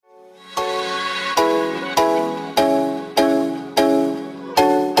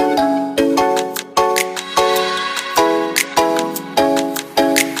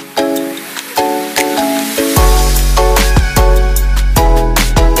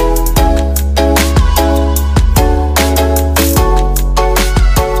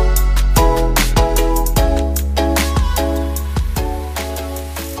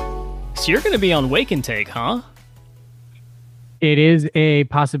going to be on Wake and Take, huh? It is a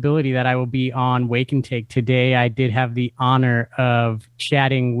possibility that I will be on Wake and Take today. I did have the honor of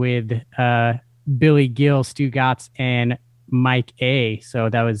chatting with Billy Gill, Stu Gotts, and Mike A. So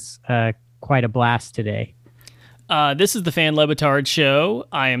that was quite a blast today. This is the Fan Lebitard Show.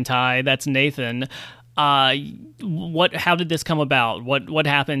 I am Ty. That's Nathan. How did this come about? What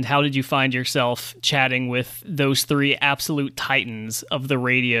happened? How did you find yourself chatting with those three absolute titans of the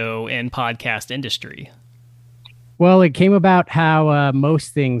radio and podcast industry? Well, it came about how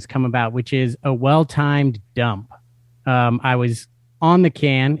most things come about, which is a well-timed dump. I was on the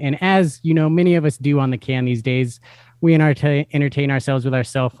can, and as you know, many of us do on the can these days, we entertain ourselves with our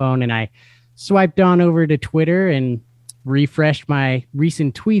cell phone, and I swiped on over to Twitter and refreshed my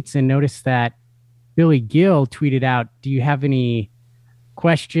recent tweets and noticed that Billy Gill tweeted out, "Do you have any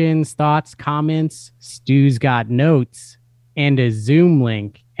questions, thoughts, comments? Stu's got notes and a Zoom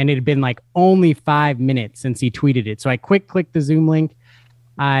link." And it had been like only 5 minutes since he tweeted it. So I clicked the Zoom link.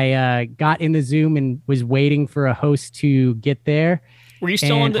 I got in the Zoom and was waiting for a host to get there. Were you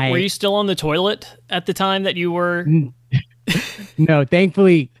still Were you still on the toilet at the time that you were? No,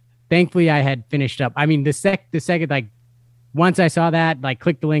 thankfully I had finished up. I mean, the second, like, once I saw that, like,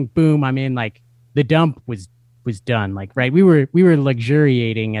 click the link, boom, I'm in. Like, the dump was done. Like, right, we were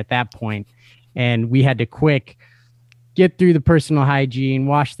luxuriating at that point, and we had to get through the personal hygiene,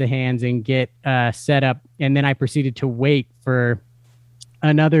 wash the hands, and get set up. And then I proceeded to wait for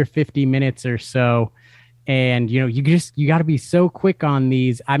another 50 minutes or so. And, you know, you got to be so quick on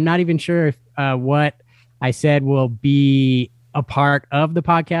these. I'm not even sure if what I said will be a part of the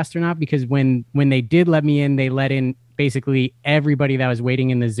podcast or not, because when they did let me in, they let in basically everybody that was waiting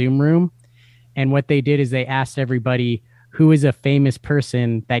in the Zoom room. And what they did is they asked everybody, who is a famous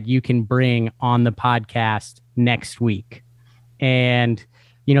person that you can bring on the podcast next week? And,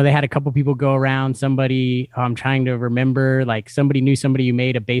 you know, they had a couple people go around. Somebody, I'm trying to remember, like, somebody knew somebody who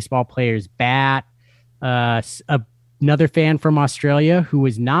made a baseball player's bat. Another fan from Australia who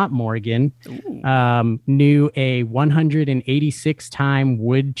was not Morgan, knew a 186-time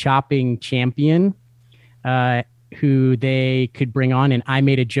wood chopping champion who they could bring on. And I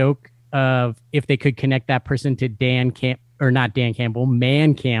made a joke of if they could connect that person to Man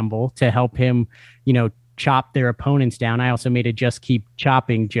Campbell to help him, you know, chop their opponents down. I also made a just keep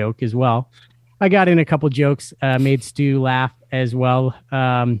chopping joke as well. I got in a couple jokes, made Stu laugh as well.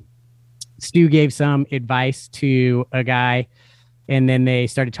 Stu gave some advice to a guy, and then they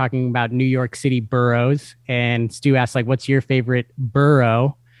started talking about New York City boroughs. And Stu asked, like, what's your favorite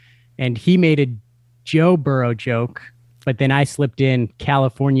borough? And he made a Joe Burrow joke, but then I slipped in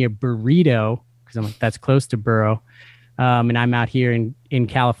California burrito because I'm like, that's close to Burrow. And I'm out here in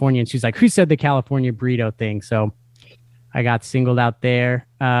California. And she's like, who said the California burrito thing? So I got singled out there.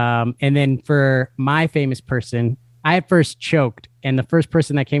 And then for my famous person, I at first choked. And the first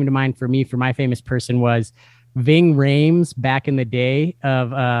person that came to mind for me, for my famous person, was Ving Rhames back in the day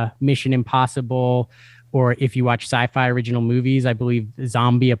of Mission Impossible, or if you watch sci-fi original movies, I believe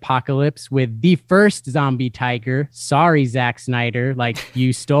Zombie Apocalypse, with the first zombie tiger. Sorry, Zack Snyder, like,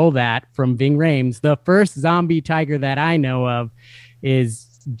 you stole that from Ving Rhames. The first zombie tiger that I know of is,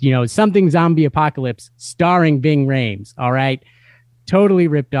 you know, something Zombie Apocalypse starring Ving Rhames. All right. Totally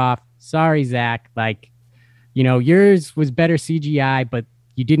ripped off. Sorry, Zach. Like, you know, yours was better CGI, but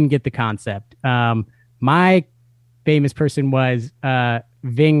you didn't get the concept. My famous person was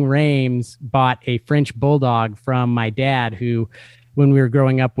Ving Rhames bought a French bulldog from my dad, who, when we were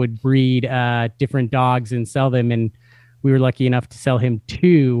growing up, would breed different dogs and sell them. And we were lucky enough to sell him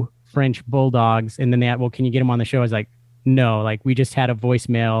 2 French bulldogs. And then they had, well, can you get him on the show? I was like, no, like, we just had a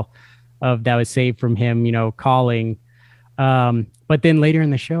voicemail that was saved from him, you know, calling. But then later in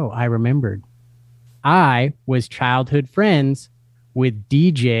the show, I remembered I was childhood friends with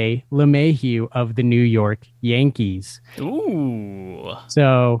DJ LeMahieu of the New York Yankees. Ooh.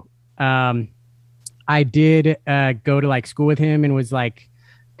 So I did go to, like, school with him and was, like,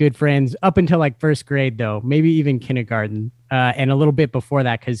 good friends up until, like, first grade, though, maybe even kindergarten, and a little bit before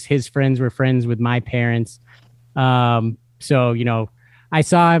that, because his friends were friends with my parents. So, you know, I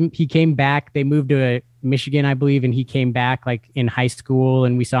saw him. He came back. They moved to Michigan, I believe, and he came back, like, in high school,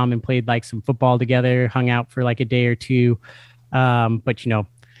 and we saw him and played, like, some football together, hung out for, like, a day or two. But, you know,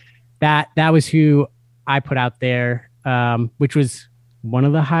 that was who I put out there, which was one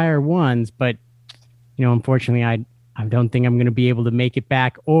of the higher ones. But, you know, unfortunately, I don't think I'm going to be able to make it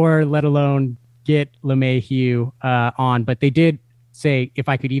back, or let alone get LeMahieu on. But they did say if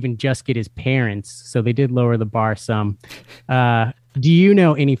I could even just get his parents. So they did lower the bar some. Do you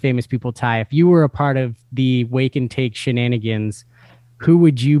know any famous people, Ty? If you were a part of the Wake and Take shenanigans, who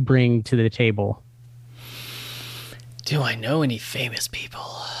would you bring to the table? Do I know any famous people?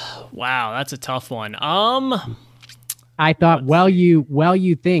 Wow, that's a tough one. I thought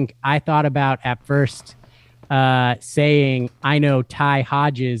you think, I thought about at first saying I know Ty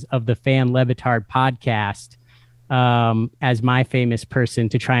Hodges of the Fan Levitard podcast as my famous person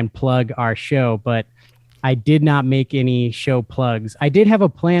to try and plug our show, but I did not make any show plugs. I did have a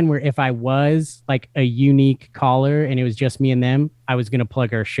plan where if I was like a unique caller and it was just me and them, I was going to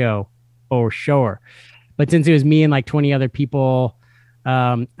plug our show for sure. But since it was me and like 20 other people,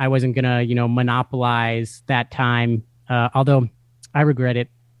 I wasn't going to, monopolize that time. Although I regret it.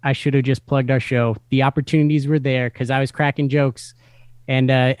 I should have just plugged our show. The opportunities were there because I was cracking jokes.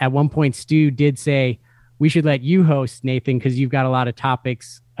 And at one point, Stu did say, we should let you host, Nathan, because you've got a lot of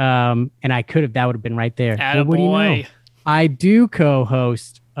topics. And I could have, that would have been right there. Attaboy. What do you know? I do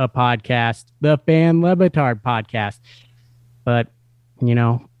co-host a podcast, the Fan Levitard podcast. But,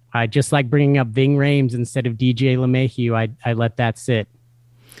 I just like bringing up Ving Rhames instead of DJ LeMahieu. I let that sit.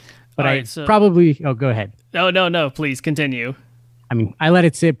 But go ahead. No, please continue. I mean, I let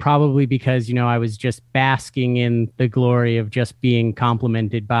it sit probably because, I was just basking in the glory of just being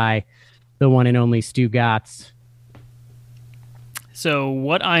complimented by the one and only Stu Gotts. So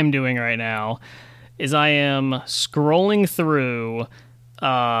what I'm doing right now is I am scrolling through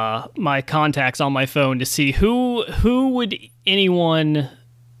my contacts on my phone to see who would anyone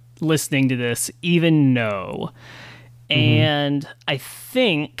listening to this even know. And I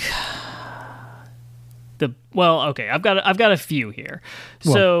think I've got a few here.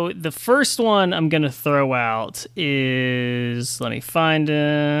 So the first one I'm going to throw out is, let me find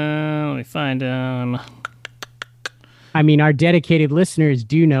him. I mean, our dedicated listeners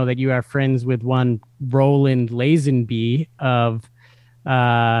do know that you are friends with one Roland Lazenby of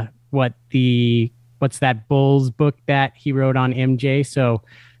what's that Bulls book that he wrote on MJ. So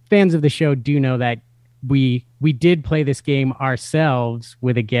fans of the show do know that we did play this game ourselves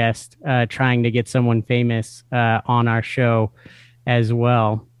with a guest, trying to get someone famous on our show as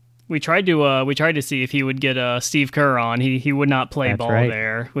well. We tried to see if he would get Steve Kerr on. He would not play ball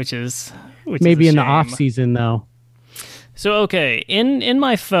there, which is maybe in the off season though. So okay, in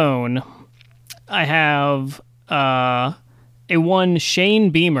my phone, I have a one Shane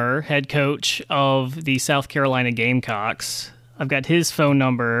Beamer, head coach of the South Carolina Gamecocks. I've got his phone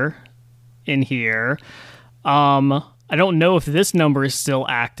number in here. I don't know if this number is still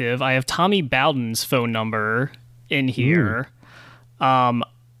active. I have Tommy Bowden's phone number in here.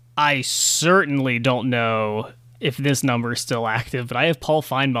 I certainly don't know if this number is still active, but I have Paul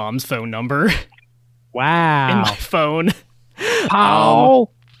Feinbaum's phone number. Wow. In my phone.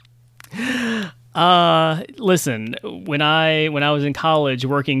 Paul. Listen, when I was in college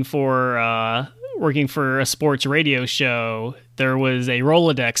working for a sports radio show, there was a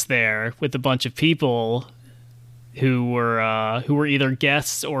Rolodex there with a bunch of people who were either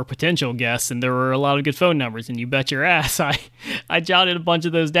guests or potential guests, and there were a lot of good phone numbers, and you bet your ass I jotted a bunch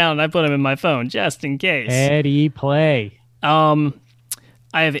of those down and I put them in my phone just in case. Eddie play. I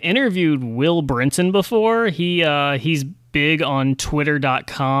have interviewed Will Brinson before. He's big on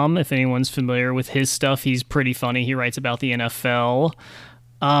Twitter.com. If anyone's familiar with his stuff, he's pretty funny. He writes about the NFL.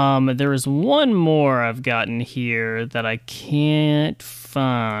 There is one more I've gotten here that I can't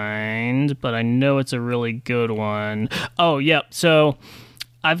find, but I know it's a really good one. Oh, yep. So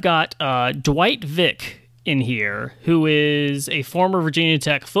I've got Dwight Vick in here, who is a former Virginia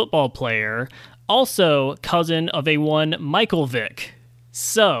Tech football player, also cousin of a one Michael Vick.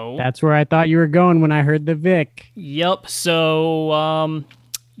 So that's where I thought you were going when I heard the Vic. Yep. So,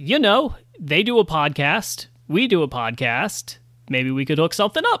 they do a podcast. We do a podcast. Maybe we could hook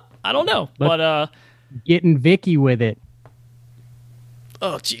something up. I don't know. But getting Vicky with it.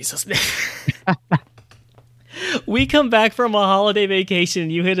 Oh, Jesus. We come back from a holiday vacation.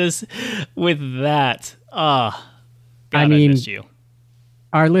 You hit us with that. God, I missed you.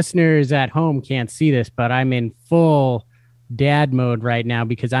 Our listeners at home can't see this, but I'm in full dad mode right now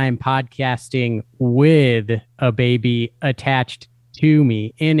because I am podcasting with a baby attached to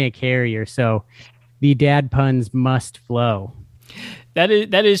me in a carrier. So the dad puns must flow. That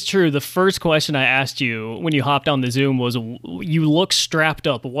is true. The first question I asked you when you hopped on the Zoom was, you look strapped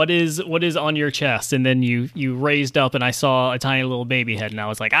up. What is on your chest? And then you raised up and I saw a tiny little baby head and I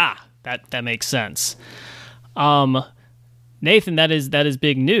was like, that makes sense. Nathan, that is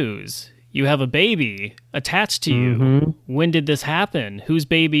big news. You have a baby attached to you. Mm-hmm. When did this happen? Whose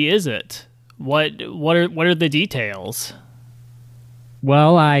baby is it? What are the details?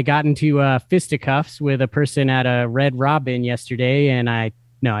 Well, I got into fisticuffs with a person at a Red Robin yesterday, and I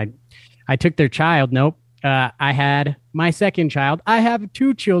took their child. Nope, I had my second child. I have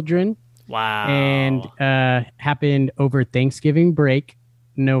two children. And Wow. happened over Thanksgiving break,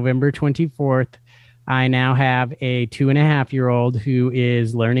 November 24th. I now have a 2.5-year-old who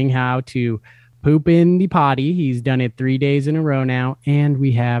is learning how to poop in the potty. He's done it 3 days in a row now. And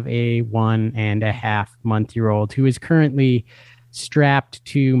we have a 1.5-month-old who is currently strapped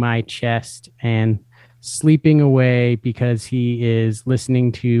to my chest and sleeping away because he is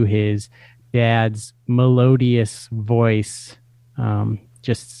listening to his dad's melodious voice.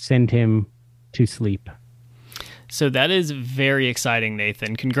 Just send him to sleep. So that is very exciting,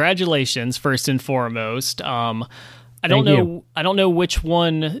 Nathan. Congratulations, first and foremost. I don't know. I don't know which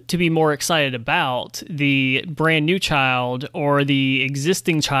one to be more excited about: the brand new child or the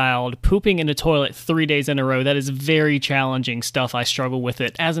existing child pooping in a toilet 3 days in a row. That is very challenging stuff. I struggle with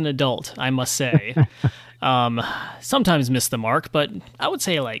it as an adult, I must say. Sometimes miss the mark, but I would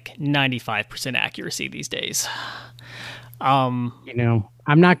say like 95% accuracy these days. I'm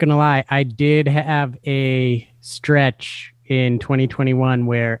not going to lie. I did have a stretch in 2021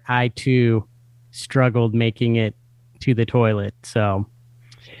 where I too struggled making it to the toilet. So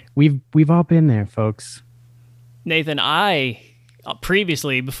we've all been there, folks. Nathan, I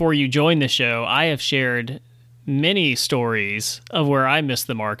previously, before you joined the show, I have shared many stories of where I missed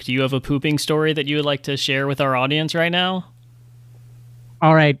the mark. Do you have a pooping story that you would like to share with our audience right now?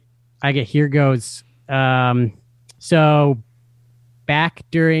 All right. Here goes. So back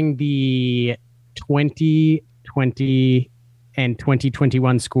during the 2020 and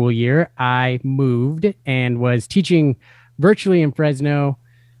 2021 school year, I moved and was teaching virtually in Fresno,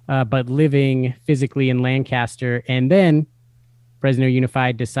 but living physically in Lancaster. And then Fresno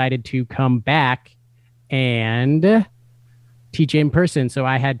Unified decided to come back and teach in person. So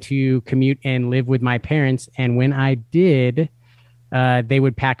I had to commute and live with my parents. And when I did, they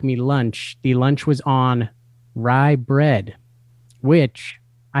would pack me lunch. The lunch was on rye bread, which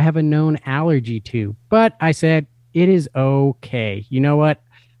I have a known allergy to, but I said, it is okay. You know what?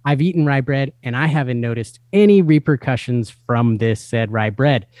 I've eaten rye bread and I haven't noticed any repercussions from this said rye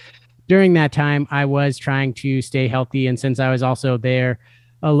bread. During that time, I was trying to stay healthy. And since I was also there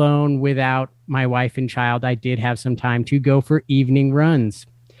alone without my wife and child, I did have some time to go for evening runs.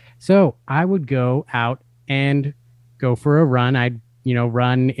 So I would go out and go for a run. I'd,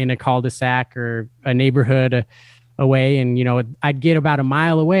 run in a cul-de-sac or a neighborhood away. And, I'd get about a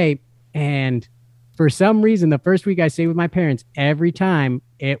mile away. And for some reason, the first week I stayed with my parents, every time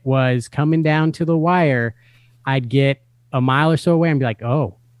it was coming down to the wire, I'd get a mile or so away and be like,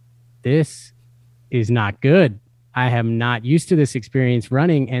 oh, this is not good. I am not used to this experience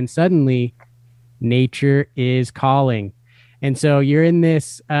running. And suddenly nature is calling. And so you're in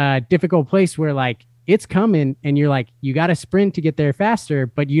this difficult place where like it's coming and you're like, you got to sprint to get there faster.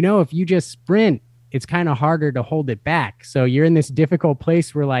 But if you just sprint, it's kind of harder to hold it back. So you're in this difficult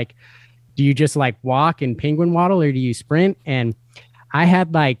place where like, do you just like walk and penguin waddle or do you sprint? And I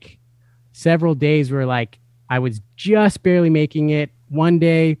had like several days where like I was just barely making it. One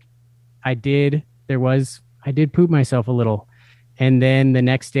day I did poop myself a little. And then the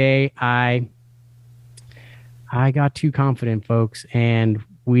next day I got too confident, folks. And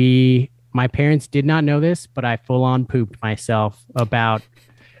my parents did not know this, but I full on pooped myself about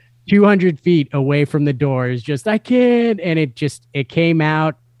 200 feet away from the doors. Just, I can't. And it came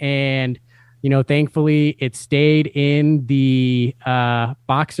out. And, thankfully it stayed in the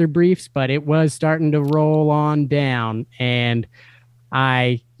boxer briefs, but it was starting to roll on down. And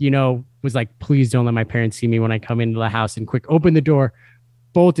I, was like, please don't let my parents see me when I come into the house, and quick open the door,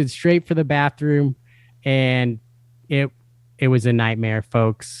 bolted straight for the bathroom. And it was a nightmare,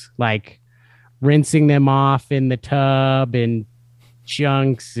 folks, like rinsing them off in the tub and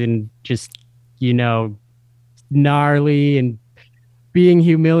chunks and just, gnarly and being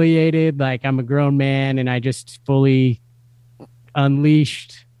humiliated. Like I'm a grown man and I just fully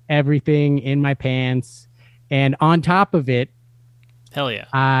unleashed everything in my pants. And on top of it, hell yeah.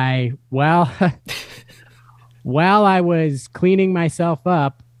 While I was cleaning myself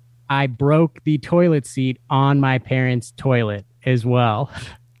up, I broke the toilet seat on my parents' toilet as well.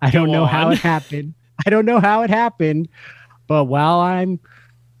 I don't know how it happened. But while I'm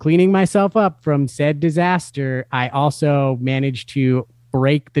cleaning myself up from said disaster, I also managed to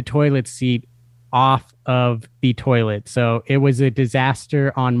break the toilet seat off of the toilet. So it was a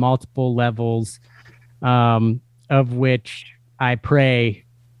disaster on multiple levels, of which I pray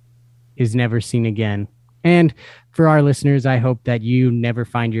is never seen again. And for our listeners, I hope that you never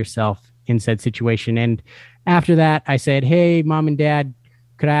find yourself in said situation. And after that, I said, hey, mom and dad,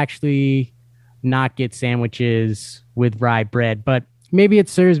 could I actually not get sandwiches with rye bread? But maybe it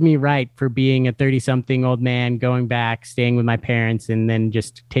serves me right for being a 30-something old man, going back, staying with my parents, and then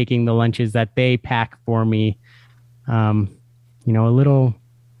just taking the lunches that they pack for me. A little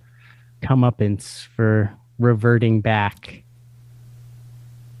comeuppance for reverting back.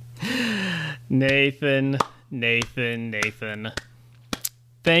 Nathan.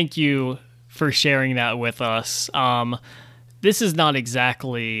 Thank you for sharing that with us. This is not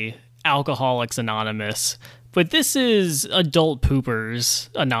exactly Alcoholics Anonymous, but this is Adult Poopers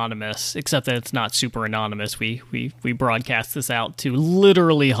Anonymous, except that it's not super anonymous. We broadcast this out to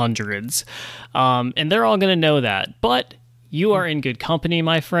literally hundreds, and they're all going to know that. But you are in good company,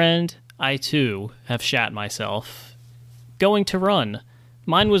 my friend. I, too, have shat myself going to run.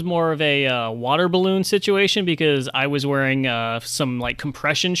 Mine was more of a water balloon situation because I was wearing some like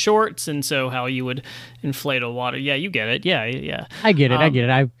compression shorts, and so how you would inflate a water. Yeah, you get it. Yeah. I get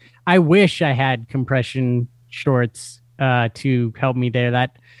it. I wish I had compression shorts to help me there.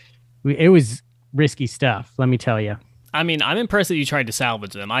 It was risky stuff, let me tell you. I mean, I'm impressed that you tried to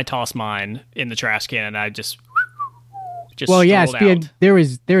salvage them. I tossed mine in the trash can, and I just well, yeah, out. there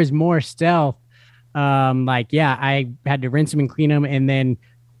was more stealth. I had to rinse them and clean them, and then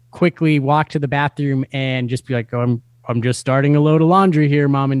quickly walk to the bathroom and just be like, "Oh, I'm just starting a load of laundry here,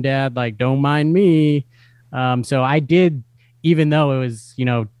 Mom and Dad. Like, don't mind me." So I did, even though it was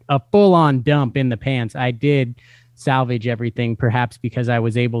a full on dump in the pants, I did salvage everything, perhaps because I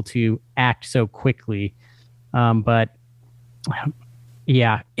was able to act so quickly. But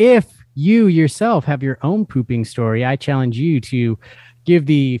yeah, if you yourself have your own pooping story, I challenge you to give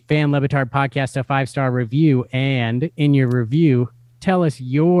the Fan Levitard podcast a 5-star review, and in your review, tell us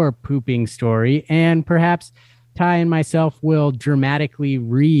your pooping story, and perhaps Ty and myself will dramatically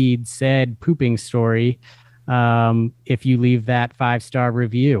read said pooping story if you leave that 5-star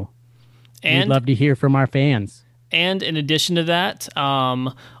review. And we'd love to hear from our fans. And in addition to that,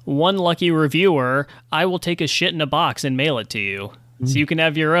 one lucky reviewer, I will take a shit in a box and mail it to you. So you can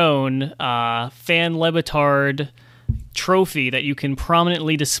have your own Fan Levitard trophy that you can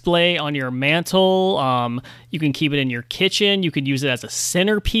prominently display on your mantle. You can keep it in your kitchen. You could use it as a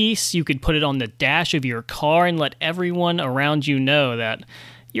centerpiece. You could put it on the dash of your car and let everyone around you know that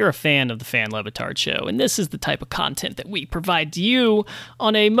you're a fan of the Fan Levitard Show. And this is the type of content that we provide to you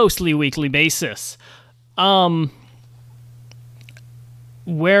on a mostly weekly basis. Where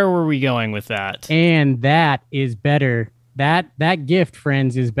were we going with that? And that is better. That gift,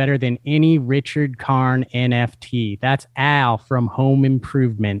 friends, is better than any Richard Karn NFT. That's Al from Home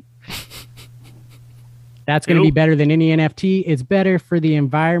Improvement. That's going to be better than any NFT. It's better for the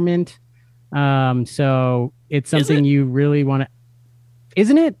environment. So it's something you really want to...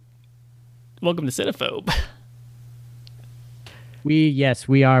 Isn't it? Welcome to Cinephobe.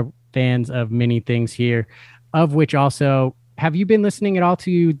 We are fans of many things here, of which also... Have you been listening at all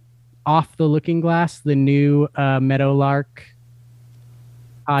to Off the Looking Glass, the new Meadowlark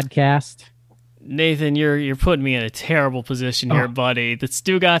podcast? Nathan, you're putting me in a terrible position here, buddy. The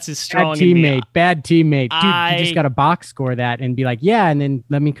Stugotz is strong. Bad teammate. Dude, you just got to box score that and be like, yeah, and then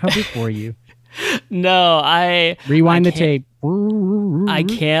let me cover for you. No, rewind the tape. I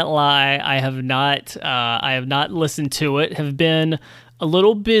can't lie. I have not listened to it. Have been a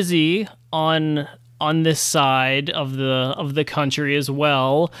little busy on this side of the country as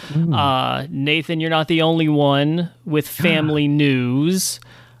well. Nathan, you're not the only one with family news.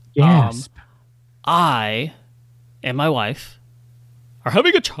 Yes. I and my wife are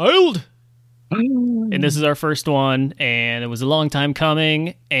having a child. And this is our first one, and it was a long time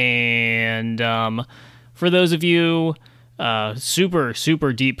coming. And for those of you super,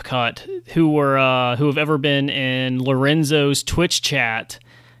 super deep cut who have ever been in Lorenzo's Twitch chat,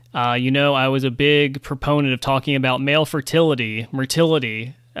 I was a big proponent of talking about male fertility,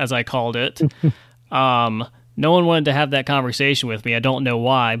 as I called it. No one wanted to have that conversation with me. I don't know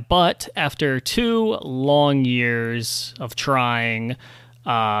why, but after 2 long years of trying,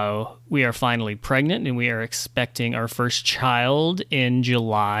 we are finally pregnant, and we are expecting our first child in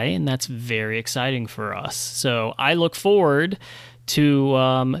July, and that's very exciting for us. So I look forward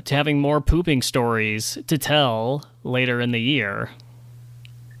to having more pooping stories to tell later in the year.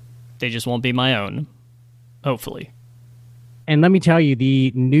 They just won't be my own, hopefully. And let me tell you,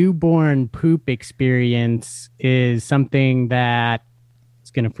 the newborn poop experience is something that is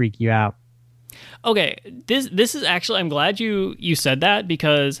going to freak you out. Okay, this is actually, I'm glad you said that,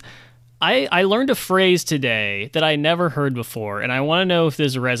 because I learned a phrase today that I never heard before, and I want to know if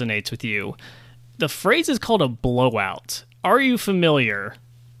this resonates with you. The phrase is called a blowout. Are you familiar?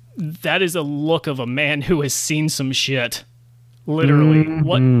 That is a look of a man who has seen some shit. Literally.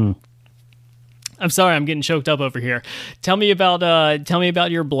 What? I'm sorry, I'm getting choked up over here. Tell me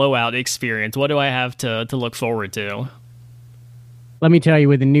about your blowout experience. What do I have to look forward to? Let me tell you,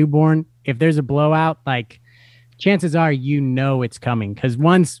 with a newborn, if there's a blowout, like chances are it's coming, because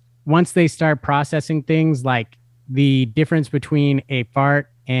once they start processing things, like the difference between a fart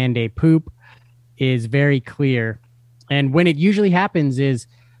and a poop is very clear. And when it usually happens is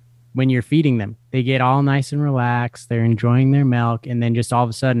when you're feeding them. They get all nice and relaxed, they're enjoying their milk, and then just all of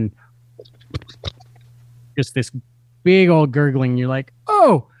a sudden, just this big old gurgling. You're like,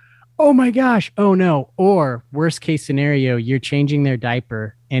 oh my gosh, oh no. Or worst case scenario, you're changing their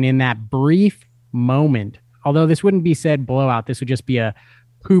diaper, and in that brief moment, although this wouldn't be said blowout, this would just be a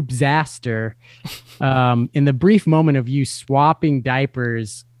poop disaster. In the brief moment of you swapping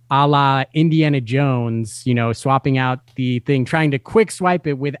diapers, a la Indiana Jones, swapping out the thing, trying to quick swipe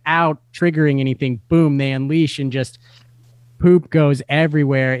it without triggering anything, boom, they unleash, and just poop goes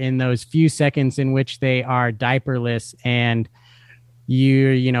everywhere in those few seconds in which they are diaperless. And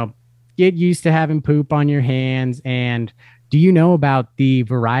you get used to having poop on your hands. And do you know about the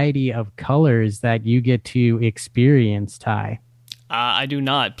variety of colors that you get to experience, Ty? I do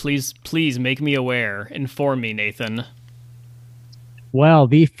not. Please make me aware. Inform me, Nathan. Well,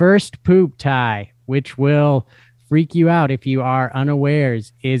 the first poop, Ty, which will freak you out if you are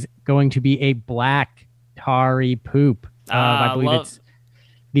unawares, is going to be a black tarry poop. I believe it's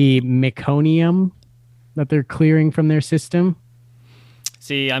the meconium that they're clearing from their system.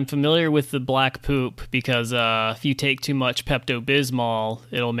 See, I'm familiar with the black poop because if you take too much Pepto-Bismol,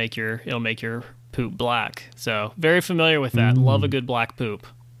 it'll make your poop black. So very familiar with that. Love a good black poop.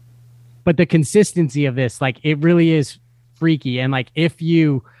 But the consistency of this, like, it really is freaky. And like, if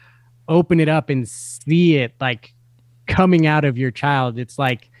you open it up and see it like coming out of your child, it's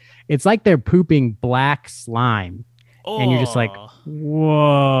like they're pooping black slime. And you're just like,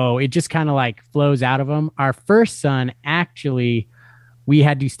 whoa, it just kind of like flows out of them. Our first son, actually, we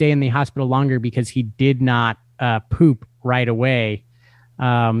had to stay in the hospital longer because he did not poop right away.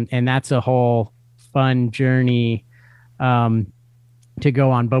 And that's a whole fun journey to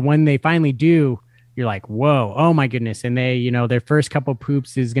go on. But when they finally do, you're like, whoa, oh my goodness. And they, their first couple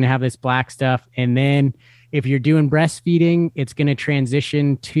poops is going to have this black stuff. And then if you're doing breastfeeding, it's going to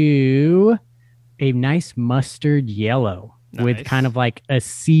transition to a nice mustard yellow with kind of like a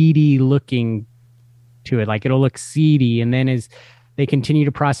seedy looking to it. Like, it'll look seedy. And then as they continue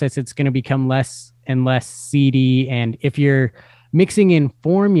to process, it's going to become less and less seedy. And if you're mixing in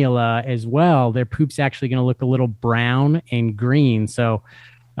formula as well, their poop's actually going to look a little brown and green. So,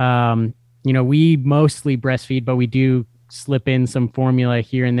 we mostly breastfeed, but we do slip in some formula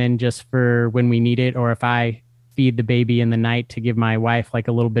here and then just for when we need it. Or if I feed the baby in the night to give my wife like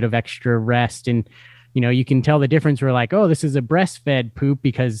a little bit of extra rest. And, you can tell the difference. We're like, oh, this is a breastfed poop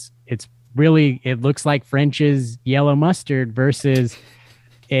because it looks like French's yellow mustard versus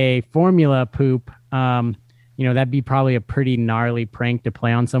a formula poop. That'd be probably a pretty gnarly prank to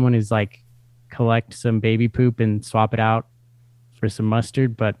play on someone, is like collect some baby poop and swap it out for some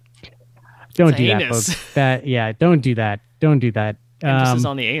mustard. But don't do that, folks. Don't do that. Don't do that. Emphasis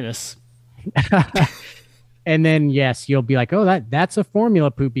on the anus. And then, yes, you'll be like, oh, that's a formula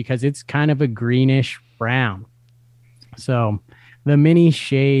poop because it's kind of a greenish brown. So the many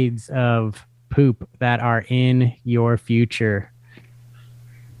shades of poop that are in your future.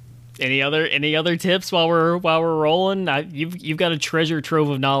 Any other tips while we're rolling? You've got a treasure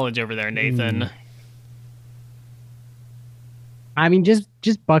trove of knowledge over there, Nathan. I mean,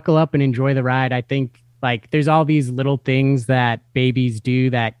 just buckle up and enjoy the ride. I think like there's all these little things that babies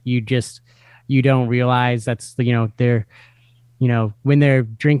do that you don't realize. That's they're when they're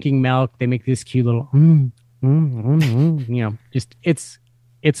drinking milk, they make this cute little just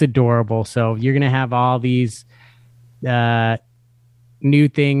it's adorable. So you're gonna have all these new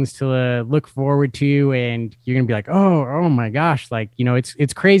things to look forward to, and you're gonna be like, oh my gosh, like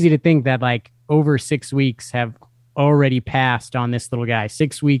it's crazy to think that like over 6 weeks have already passed on this little guy.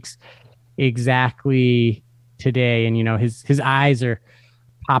 6 weeks exactly today, and his eyes are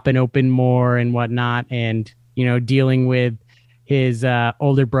popping open more and whatnot, and dealing with his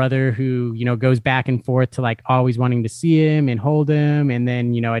older brother who goes back and forth to like always wanting to see him and hold him, and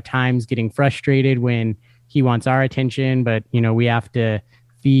then at times getting frustrated when he wants our attention, but we have to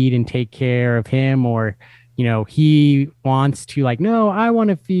feed and take care of him, or he wants to like, no, I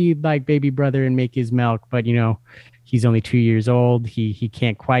want to feed like baby brother and make his milk, but he's only 2 years old, he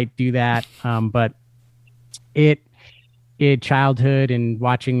can't quite do that. But childhood and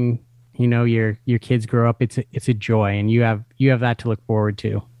watching your kids grow up, it's a joy, and you have that to look forward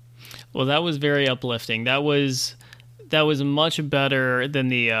to. Well, that was very uplifting. That was That was much better than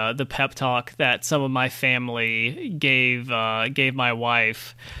the pep talk that some of my family gave my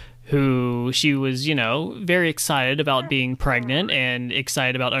wife, who she was, very excited about being pregnant and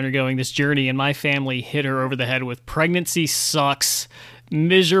excited about undergoing this journey. And my family hit her over the head with pregnancy sucks,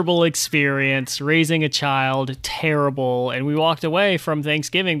 miserable experience, raising a child, terrible. And we walked away from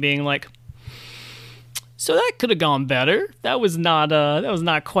Thanksgiving being like, so that could have gone better. That was not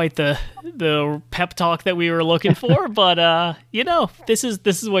quite the pep talk that we were looking for, but this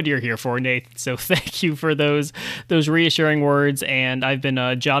is what you're here for, Nate. So thank you for those reassuring words, and I've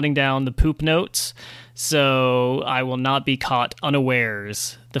been jotting down the poop notes, so I will not be caught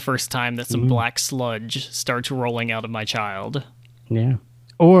unawares the first time that some black sludge starts rolling out of my child. Yeah.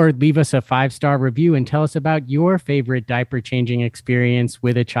 Or leave us a 5-star review and tell us about your favorite diaper changing experience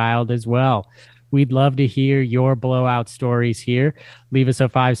with a child as well. We'd love to hear your blowout stories here. Leave us a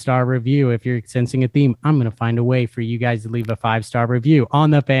 5-star review. If you're sensing a theme, I'm going to find a way for you guys to leave a 5-star review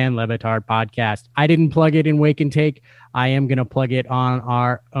on the Fan Le Batard podcast. I didn't plug it in Wake and Take. I am going to plug it on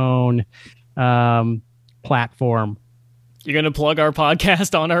our own platform. You're going to plug our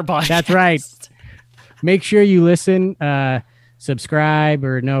podcast on our podcast? That's right. Make sure you listen, subscribe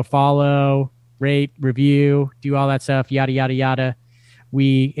or follow, rate, review, do all that stuff, yada, yada, yada.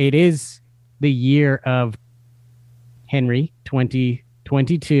 It is the year of Henry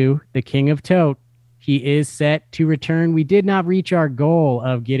 2022, the King of Tote. He is set to return. We did not reach our goal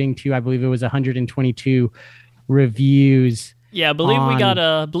of getting to, I believe it was 122 reviews. Yeah, I believe we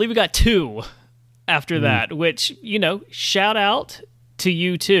got 2 after that, which, shout out to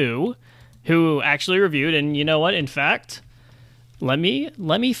you two who actually reviewed. And you know what? In fact, let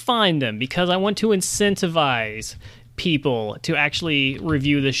me find them, because I want to incentivize people to actually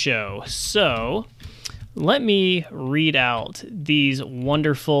review the show. So let me read out these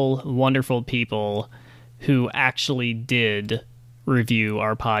wonderful, wonderful people who actually did review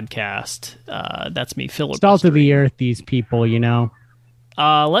our podcast. That's me, Philip. Salt of the earth, these people,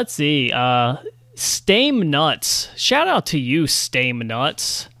 Let's see. Stame Nuts. Shout out to you, Stame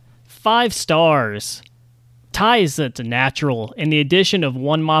Nuts. 5 stars. Ties that's natural, and the addition of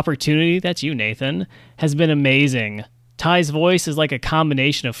one opportunity, that's you, Nathan, has been amazing. Ty's voice is like a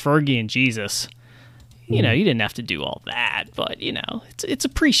combination of Fergie and Jesus. You didn't have to do all that, but it's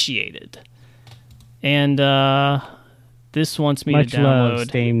appreciated. And this wants me to download. Love,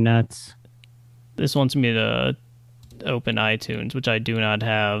 Stame Nuts. This wants me to open iTunes, which I do not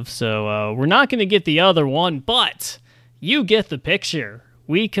have. So we're not going to get the other one, but you get the picture.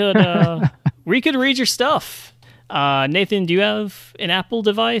 We could read your stuff. Nathan, do you have an Apple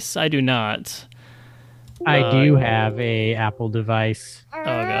device? I do not. I do have a Apple device. Oh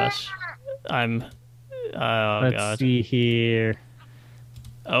gosh, Let's see here.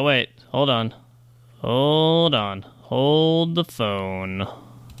 Oh wait, hold on, hold the phone.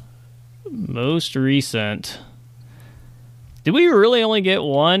 Most recent. Did we really only get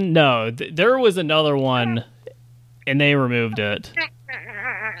one? No, there was another one, and they removed it.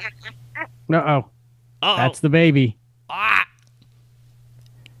 Uh-oh. That's the baby.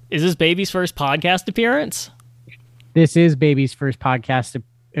 Is this baby's first podcast appearance? This is baby's first podcast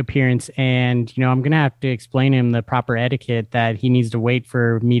appearance, and I'm going to have to explain him the proper etiquette that he needs to wait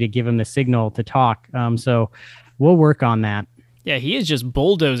for me to give him the signal to talk. So we'll work on that. Yeah, he is just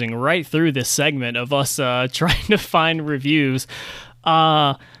bulldozing right through this segment of us trying to find reviews.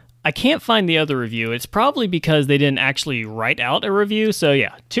 I can't find the other review. It's probably because they didn't actually write out a review. So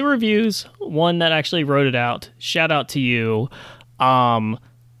yeah, 2 reviews, one that actually wrote it out. Shout out to you.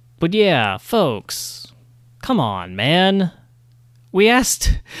 But yeah, folks, come on, man. We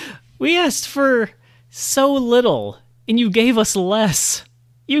asked for so little, and you gave us less.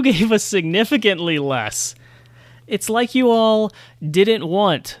 You gave us significantly less. It's like you all didn't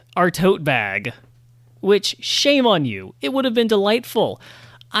want our tote bag, which, shame on you. It would have been delightful.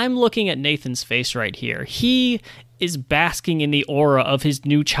 I'm looking at Nathan's face right here. He is basking in the aura of his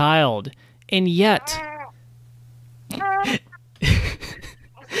new child, and yet...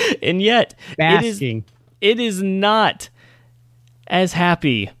 basking. It is not as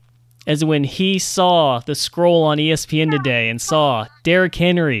happy as when he saw the scroll on ESPN today and saw Derrick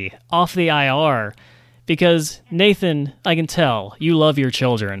Henry off the IR. Because, Nathan, I can tell, you love your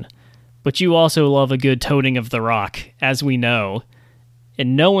children, but you also love a good toting of the rock, as we know.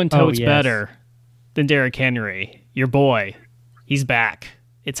 And no one totes better than Derrick Henry, your boy. He's back.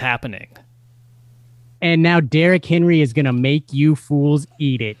 It's happening. And now Derrick Henry is going to make you fools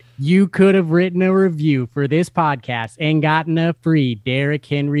eat it. You could have written a review for this podcast and gotten a free Derrick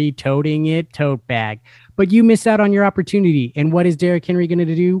Henry toting it tote bag. but you miss out on your opportunity. And what is Derrick Henry going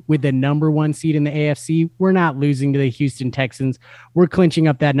to do with the number 1 seed in the AFC? We're not losing to the Houston Texans. We're clinching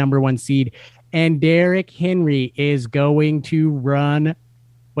up that number 1 seed. And Derrick Henry is going to run.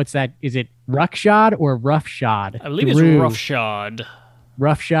 What's that? Is it ruckshod or roughshod? I believe it's roughshod.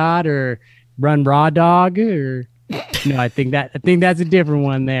 Roughshod or run raw dog or no? I think that's a different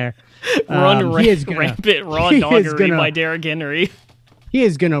one there. Rampant raw doggery by Derrick Henry. He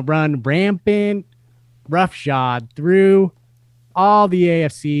is gonna run rampant roughshod through all the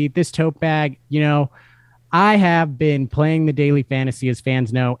AFC. This tote bag, I have been playing the daily fantasy, as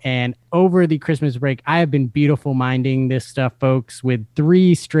fans know, and over the Christmas break, I have been beautiful minding this stuff, folks, with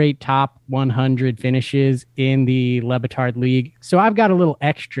 3 straight top 100 finishes in the Le Batard League. So I've got a little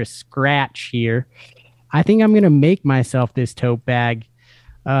extra scratch here. I think I'm going to make myself this tote bag.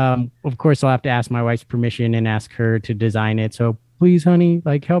 Of course, I'll have to ask my wife's permission and ask her to design it. So please, honey,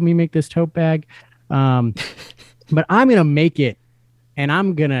 help me make this tote bag. But I'm going to make it. And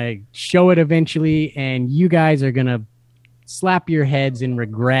I'm going to show it eventually, and you guys are going to slap your heads in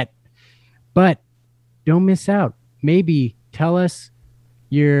regret. But don't miss out. Maybe tell us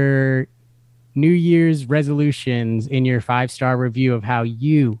your New Year's resolutions in your 5-star review of how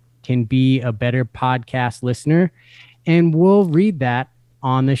you can be a better podcast listener, and we'll read that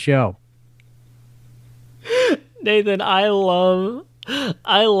on the show. Nathan, I love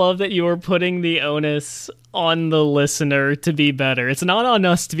that you are putting the onus on the listener to be better. It's not on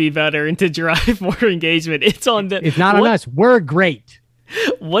us to be better and to drive more engagement. It's on them. It's not on us. We're great.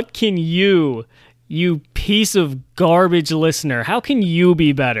 What can you piece of garbage listener, how can you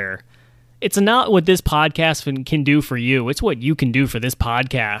be better? It's not what this podcast can do for you. It's what you can do for this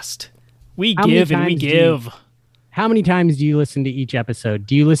podcast. We give and we give. How many times do you listen to each episode?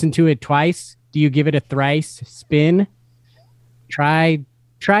 Do you listen to it twice? Do you give it a thrice spin? Try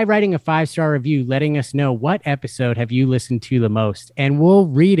writing a 5-star review, letting us know what episode have you listened to the most, and we'll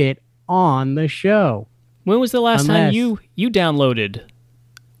read it on the show. When was the last time you downloaded?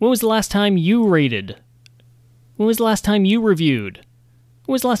 When was the last time you rated? When was the last time you reviewed?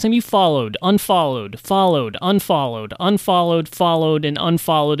 When was the last time you followed, unfollowed, followed, unfollowed, unfollowed, followed, and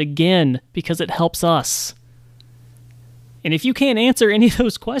unfollowed again, because it helps us? And if you can't answer any of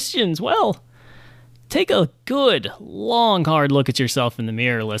those questions, well, take a good, long, hard look at yourself in the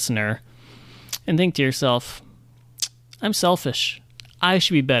mirror, listener, and think to yourself, I'm selfish. I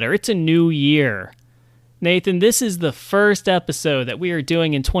should be better. It's a new year. Nathan, this is the first episode that we are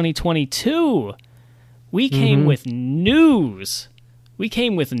doing in 2022. We came with news. We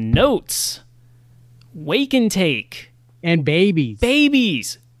came with notes. Wake and take. And babies.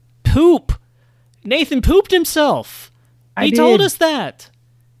 Babies. Poop. Nathan pooped himself. He told us that.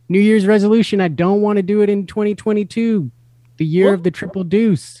 New Year's resolution, I don't want to do it in 2022, the year of the triple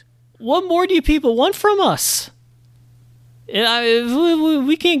deuce. What more do you people want from us?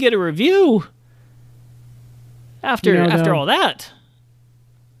 We can't get a review after all that.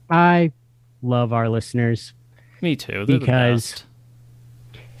 I love our listeners. Me too. They're because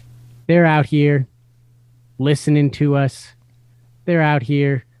they're out here listening to us. They're out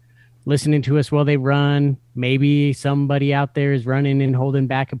here listening to us while they run. Maybe somebody out there is running and holding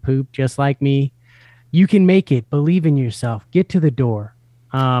back a poop just like me. You can make it. Believe in yourself. Get to the door.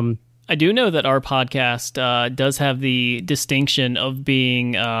 I do know that our podcast does have the distinction of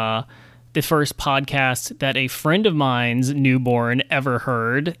being the first podcast that a friend of mine's newborn ever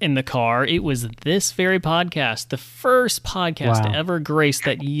heard in the car. It was this very podcast. The first podcast to ever grace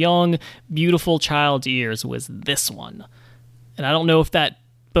that young, beautiful child's ears was this one. And I don't know if that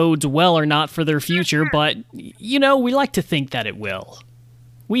bodes well or not for their future, but, we like to think that it will.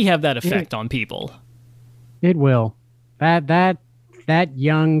 We have that effect on people. It will. That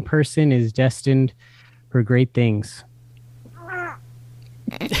young person is destined for great things.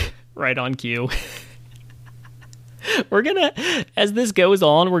 Right on cue. As this goes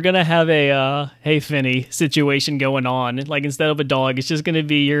on, we're gonna have a hey Finny situation going on. Like, instead of a dog, it's just gonna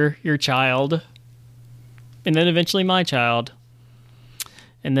be your child, and then eventually my child,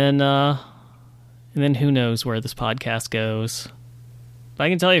 and then who knows where this podcast goes. But I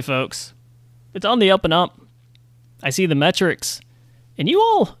can tell you, folks, it's on the up and up. I see the metrics, and you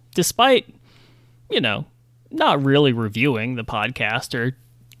all, despite not really reviewing the podcast or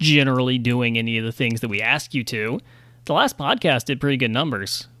generally doing any of the things that we ask you to, the last podcast did pretty good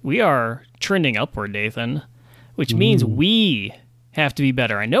numbers. We are trending upward, Nathan, which means we have to be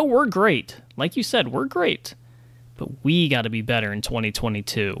better. I know we're great. Like you said, we're great. But we got to be better in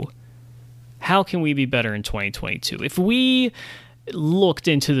 2022. How can we be better in 2022? If we looked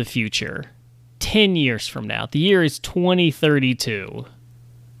into the future, 10 years from now, the year is 2032.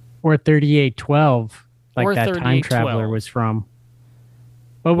 Or 3812. like Or that time 3812. traveler was from.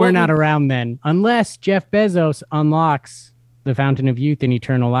 But we're What not would- around then, unless Jeff Bezos unlocks the Fountain of Youth and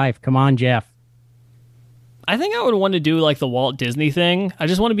Eternal Life. Come on, Jeff. I think I would want to do like the Walt Disney thing. I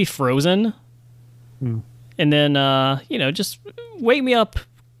just want to be frozen. And then, just wake me up,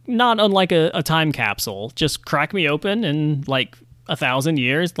 not unlike a time capsule. Just crack me open in like 1,000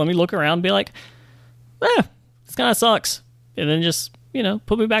 years. Let me look around and be like, this kind of sucks. And then just,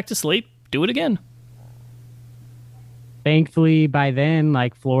 put me back to sleep. Do it again. Thankfully, by then,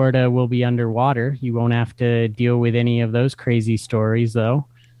 like Florida will be underwater. You won't have to deal with any of those crazy stories, though.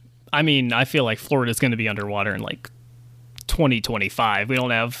 I mean, I feel like Florida's going to be underwater in like 2025. We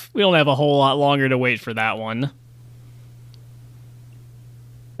don't have a whole lot longer to wait for that one.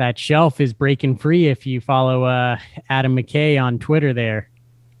 That shelf is breaking free if you follow Adam McKay on Twitter there.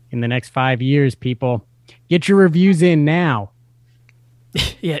 In the next 5 years, people, get your reviews in now.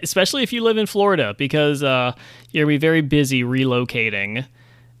 Yeah, especially if you live in Florida, because you're going to be very busy relocating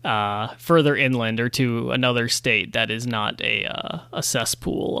further inland or to another state that is not a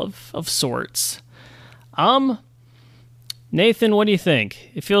cesspool of sorts. Nathan, what do you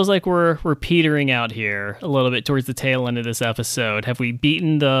think? It feels like we're petering out here a little bit towards the tail end of this episode. Have we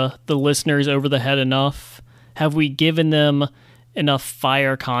beaten the listeners over the head enough? Have we given them enough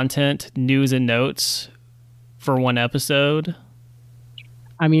fire content, news and notes for one episode?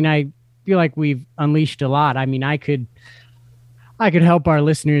 I mean, I feel like we've unleashed a lot. I mean, I could help our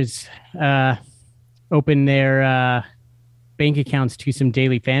listeners open their bank accounts to some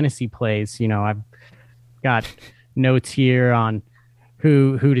daily fantasy plays. I've got notes here on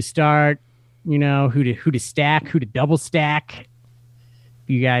who to start, who to stack, who to double stack.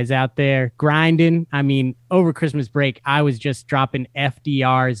 You guys out there grinding. I mean, over Christmas break, I was just dropping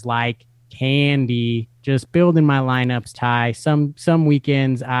FDRs like candy, just building my lineups, Ty. Some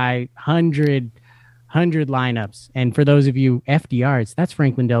weekends I 100 lineups. And for those of you FDRs, that's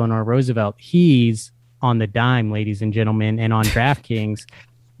Franklin Delano Roosevelt. He's on the dime, ladies and gentlemen, and on DraftKings.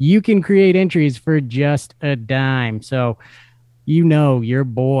 You can create entries for just a dime. So, your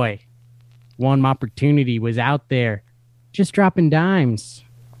boy, One Opportunity, was out there just dropping dimes.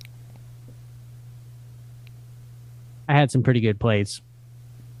 I had some pretty good plays.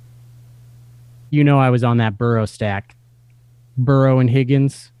 I was on that Burrow stack. Burrow and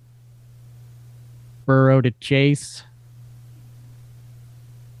Higgins. Burrow to Chase.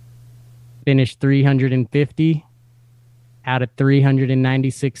 Finished 350 out of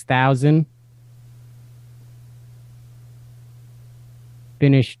 396,000.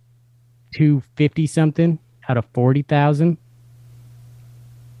 Finished 250 something out of 40,000.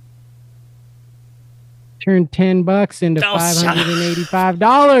 Turned $10 into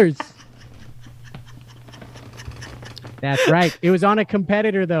 $585. That's right. It was on a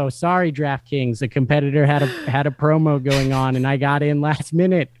competitor, though. Sorry, DraftKings. A competitor had a promo going on, and I got in last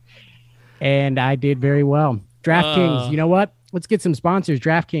minute, and I did very well. DraftKings, you know what? Let's get some sponsors.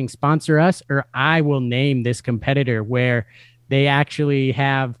 DraftKings, sponsor us, or I will name this competitor where they actually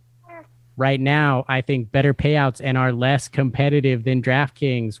have, right now, I think, better payouts and are less competitive than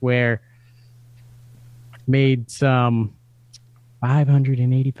DraftKings, where made some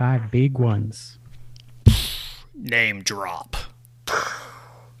 585 big ones. Name drop. Do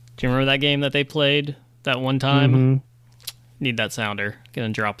you remember that game that they played that one time? Mm-hmm. Need that sounder. Gonna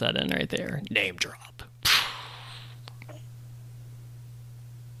drop that in right there. Name drop.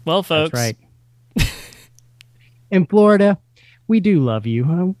 Well, folks. That's right. In Florida, we do love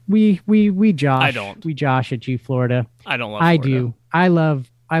you. We Josh. I don't. We Josh at you, Florida. I don't love I Florida. do.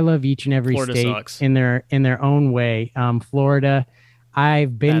 I love each and every Florida state sucks. in their own way. Florida,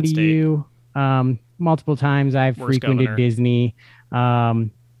 I've been Bad to state. you multiple times. I've Worst frequented governor. Disney.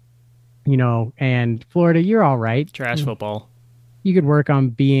 And Florida, you're all right. Trash football. You could work on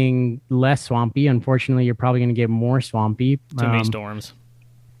being less swampy. Unfortunately, you're probably going to get more swampy. Too many storms.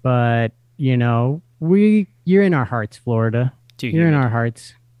 But you're in our hearts, Florida. Too You're in humid. our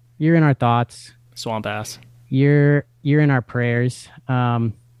hearts. You're in our thoughts. Swamp ass. You're in our prayers.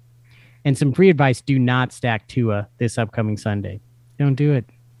 And some free advice: do not stack Tua this upcoming Sunday. Don't do it.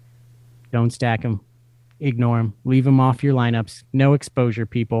 Don't stack him. Ignore him. Leave him off your lineups. No exposure,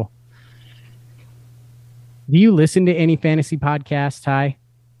 people. Do you listen to any fantasy podcasts, Ty?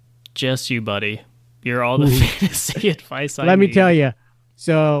 Just you, buddy. You're all the fantasy advice I Let me need. tell you.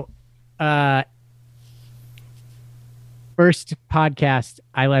 So, first podcast,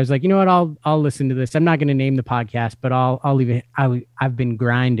 I was like, you know what? I'll listen to this. I'm not going to name the podcast, but I'll leave it. I've been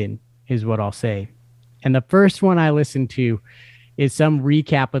grinding, is what I'll say. And the first one I listened to, is some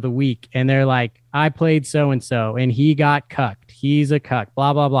recap of the week, and they're like, I played so and so, and he got cucked. He's a cuck.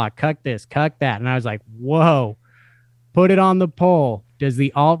 Blah blah blah. Cuck this, cuck that, and I was like, whoa. Put it on the poll. Does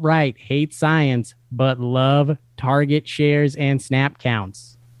the alt-right hate science but love target shares and snap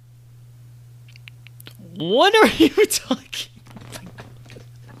counts? What are you talking?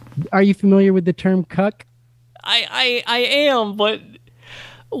 Are you familiar with the term cuck? I am, but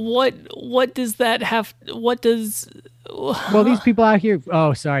what does that have? What does? Well, these people out here.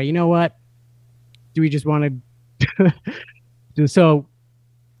 Oh, sorry. You know what? Do we just want to? So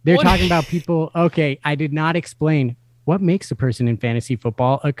they're talking about people. Okay, I did not explain what makes a person in fantasy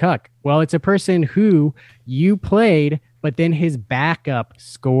football a cuck. Well, it's a person who you played, but then his backup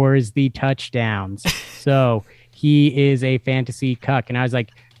scores the touchdowns. So he is a fantasy cuck. And I was like,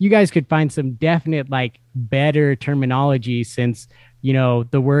 you guys could find some definite, like, better terminology, since, you know,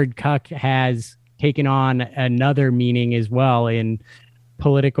 the word cuck has taken on another meaning as well in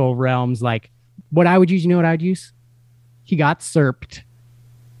political realms. Like, what I would use, you know what I would use? He got serped.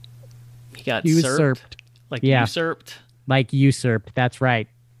 He was serped. Like yeah. usurped? Like usurped. That's right.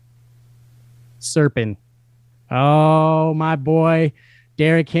 Serping. Oh, my boy.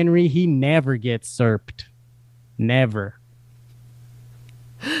 Derrick Henry, he never gets serped. Never.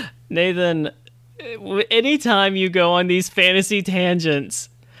 Nathan, anytime you go on these fantasy tangents,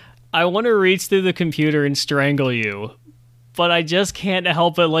 I want to reach through the computer and strangle you, but I just can't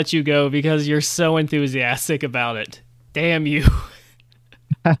help but let you go because you're so enthusiastic about it. Damn you.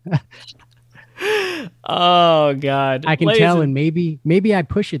 Oh, God. I can tell, and maybe I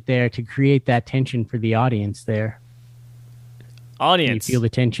push it there to create that tension for the audience there. Audience. Can you feel the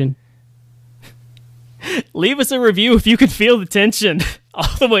tension? Leave us a review if you can feel the tension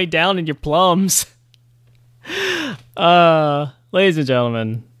all the way down in your plums. Ladies and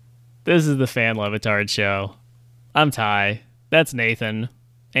gentlemen, this is the Fan Levitard Show. I'm Ty. That's Nathan.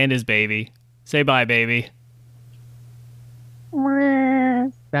 And his baby. Say bye, baby.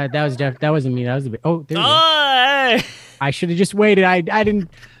 That wasn't me. That was the oh. There you go. Hey! I should have just waited. I didn't.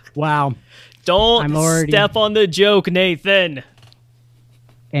 Wow. Don't step on the joke, Nathan.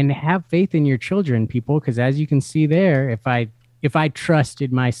 And have faith in your children, people, because as you can see there, if I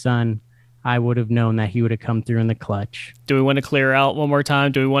trusted my son, I would have known that he would have come through in the clutch. Do we want to clear out one more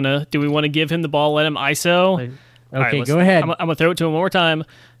time? Do we want to give him the ball? Let him ISO. Okay, right, go ahead. I'm gonna throw it to him one more time.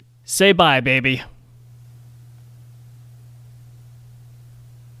 Say bye, baby.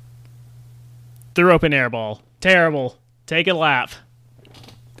 Threw open air ball. Terrible. Take a lap.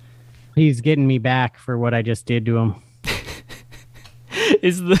 He's getting me back for what I just did to him.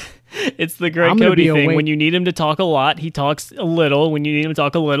 It's the Greg Cody thing. When you need him to talk a lot, he talks a little. When you need him to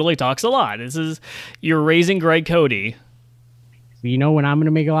talk a little, he talks a lot. You're raising Greg Cody. So you know when I'm going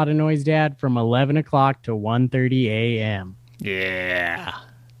to make a lot of noise, Dad? From 11 o'clock to 1:30 a.m. Yeah.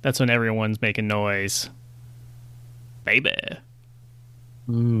 That's when everyone's making noise. Baby.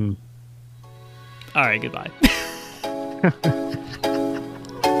 All right, goodbye.